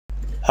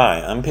Hi,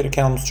 I'm Peter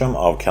Kalmstrom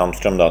of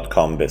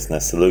kalmstrom.com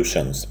Business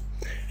Solutions.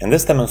 In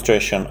this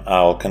demonstration,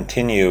 I'll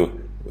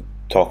continue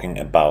talking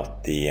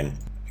about the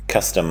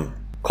custom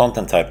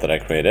content type that I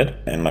created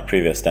in my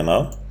previous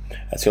demo.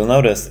 As you'll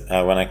notice,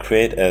 when I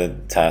create a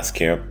task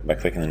here by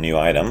clicking the new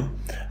item,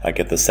 I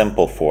get the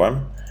simple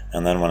form,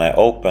 and then when I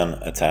open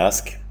a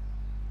task,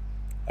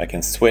 I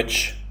can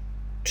switch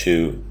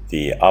to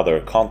the other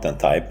content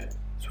type,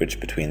 switch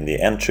between the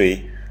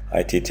entry,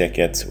 IT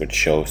tickets, which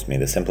shows me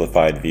the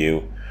simplified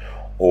view,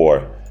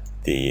 or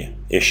the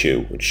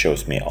issue, which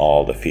shows me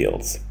all the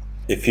fields.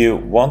 If you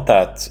want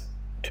that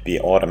to be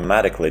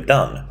automatically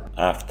done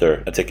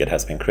after a ticket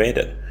has been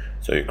created,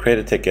 so you create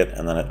a ticket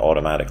and then it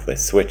automatically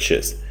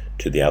switches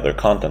to the other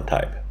content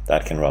type,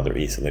 that can rather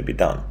easily be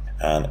done.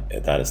 And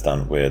that is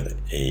done with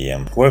a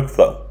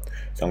workflow.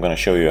 So I'm going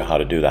to show you how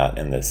to do that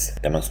in this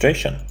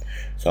demonstration.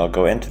 So I'll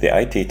go into the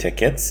IT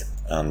tickets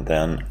and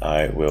then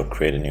I will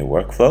create a new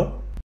workflow.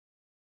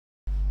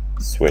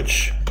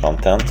 Switch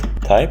content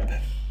type.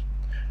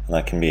 And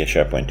that can be a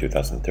SharePoint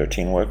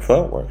 2013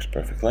 workflow, works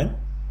perfectly.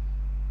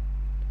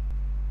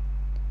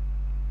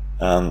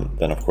 And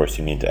then of course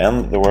you need to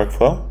end the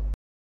workflow.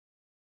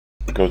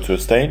 Go to a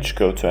stage,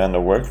 go to end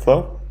of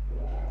workflow.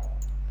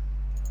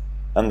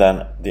 And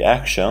then the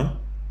action,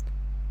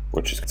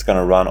 which is going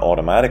to run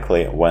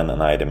automatically when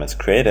an item is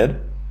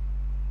created,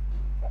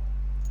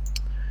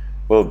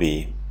 will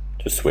be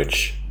to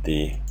switch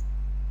the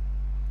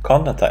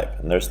content type.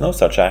 And there's no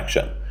such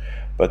action,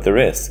 but there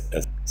is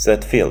a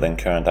set field in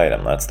current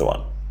item. That's the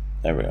one.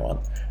 There we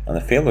go. And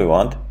the field we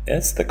want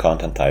is the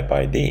content type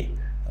ID.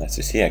 And as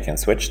you see, I can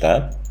switch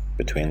that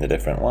between the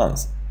different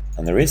ones.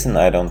 And the reason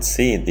I don't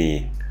see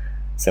the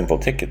simple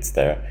tickets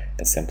there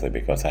is simply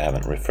because I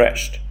haven't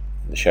refreshed.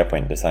 The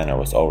SharePoint designer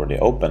was already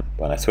open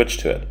when I switched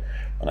to it,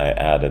 when I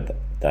added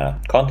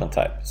that content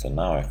type. So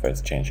now if I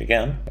change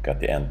again, I got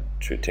the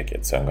entry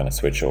ticket. So I'm going to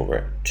switch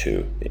over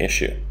to the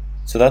issue.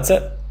 So that's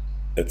it.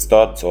 It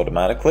starts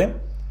automatically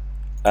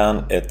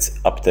and it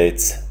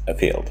updates a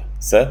field,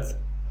 set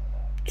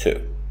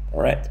to.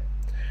 All right.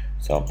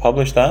 So I'll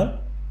publish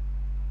that.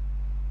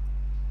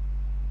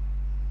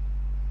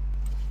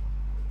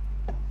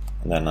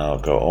 And then I'll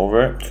go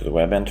over to the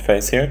web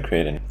interface here,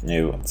 create a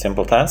new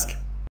simple task.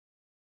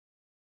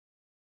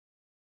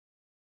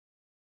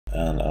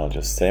 And I'll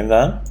just save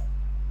that.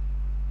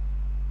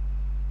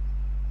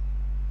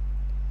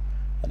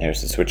 And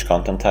here's the switch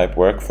content type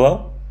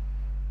workflow.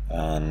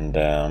 And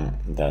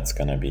that's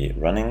going to be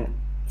running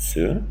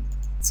soon.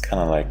 It's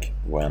kind of like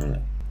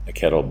when a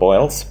kettle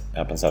boils,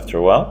 happens after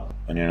a while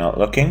when you're not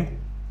looking.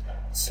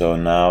 So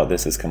now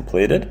this is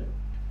completed.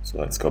 So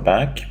let's go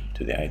back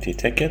to the IT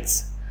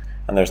tickets.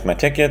 And there's my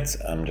ticket.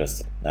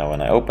 Now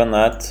when I open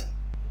that,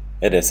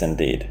 it is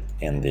indeed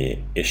in the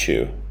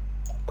issue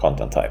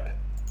content type.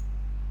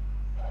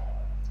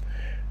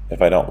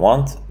 If I don't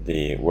want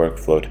the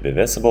workflow to be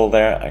visible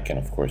there, I can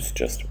of course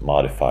just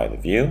modify the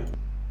view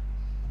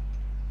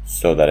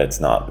so that it's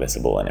not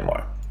visible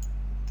anymore.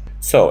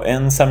 So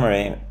in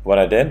summary, what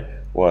I did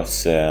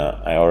was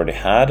I already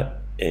had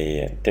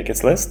a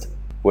tickets list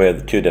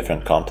with two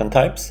different content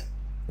types.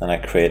 Then I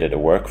created a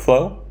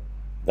workflow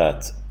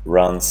that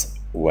runs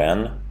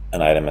when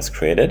an item is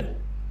created,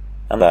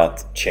 and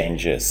that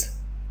changes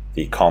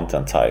the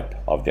content type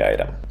of the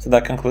item. So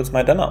that concludes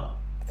my demo.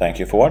 Thank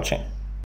you for watching.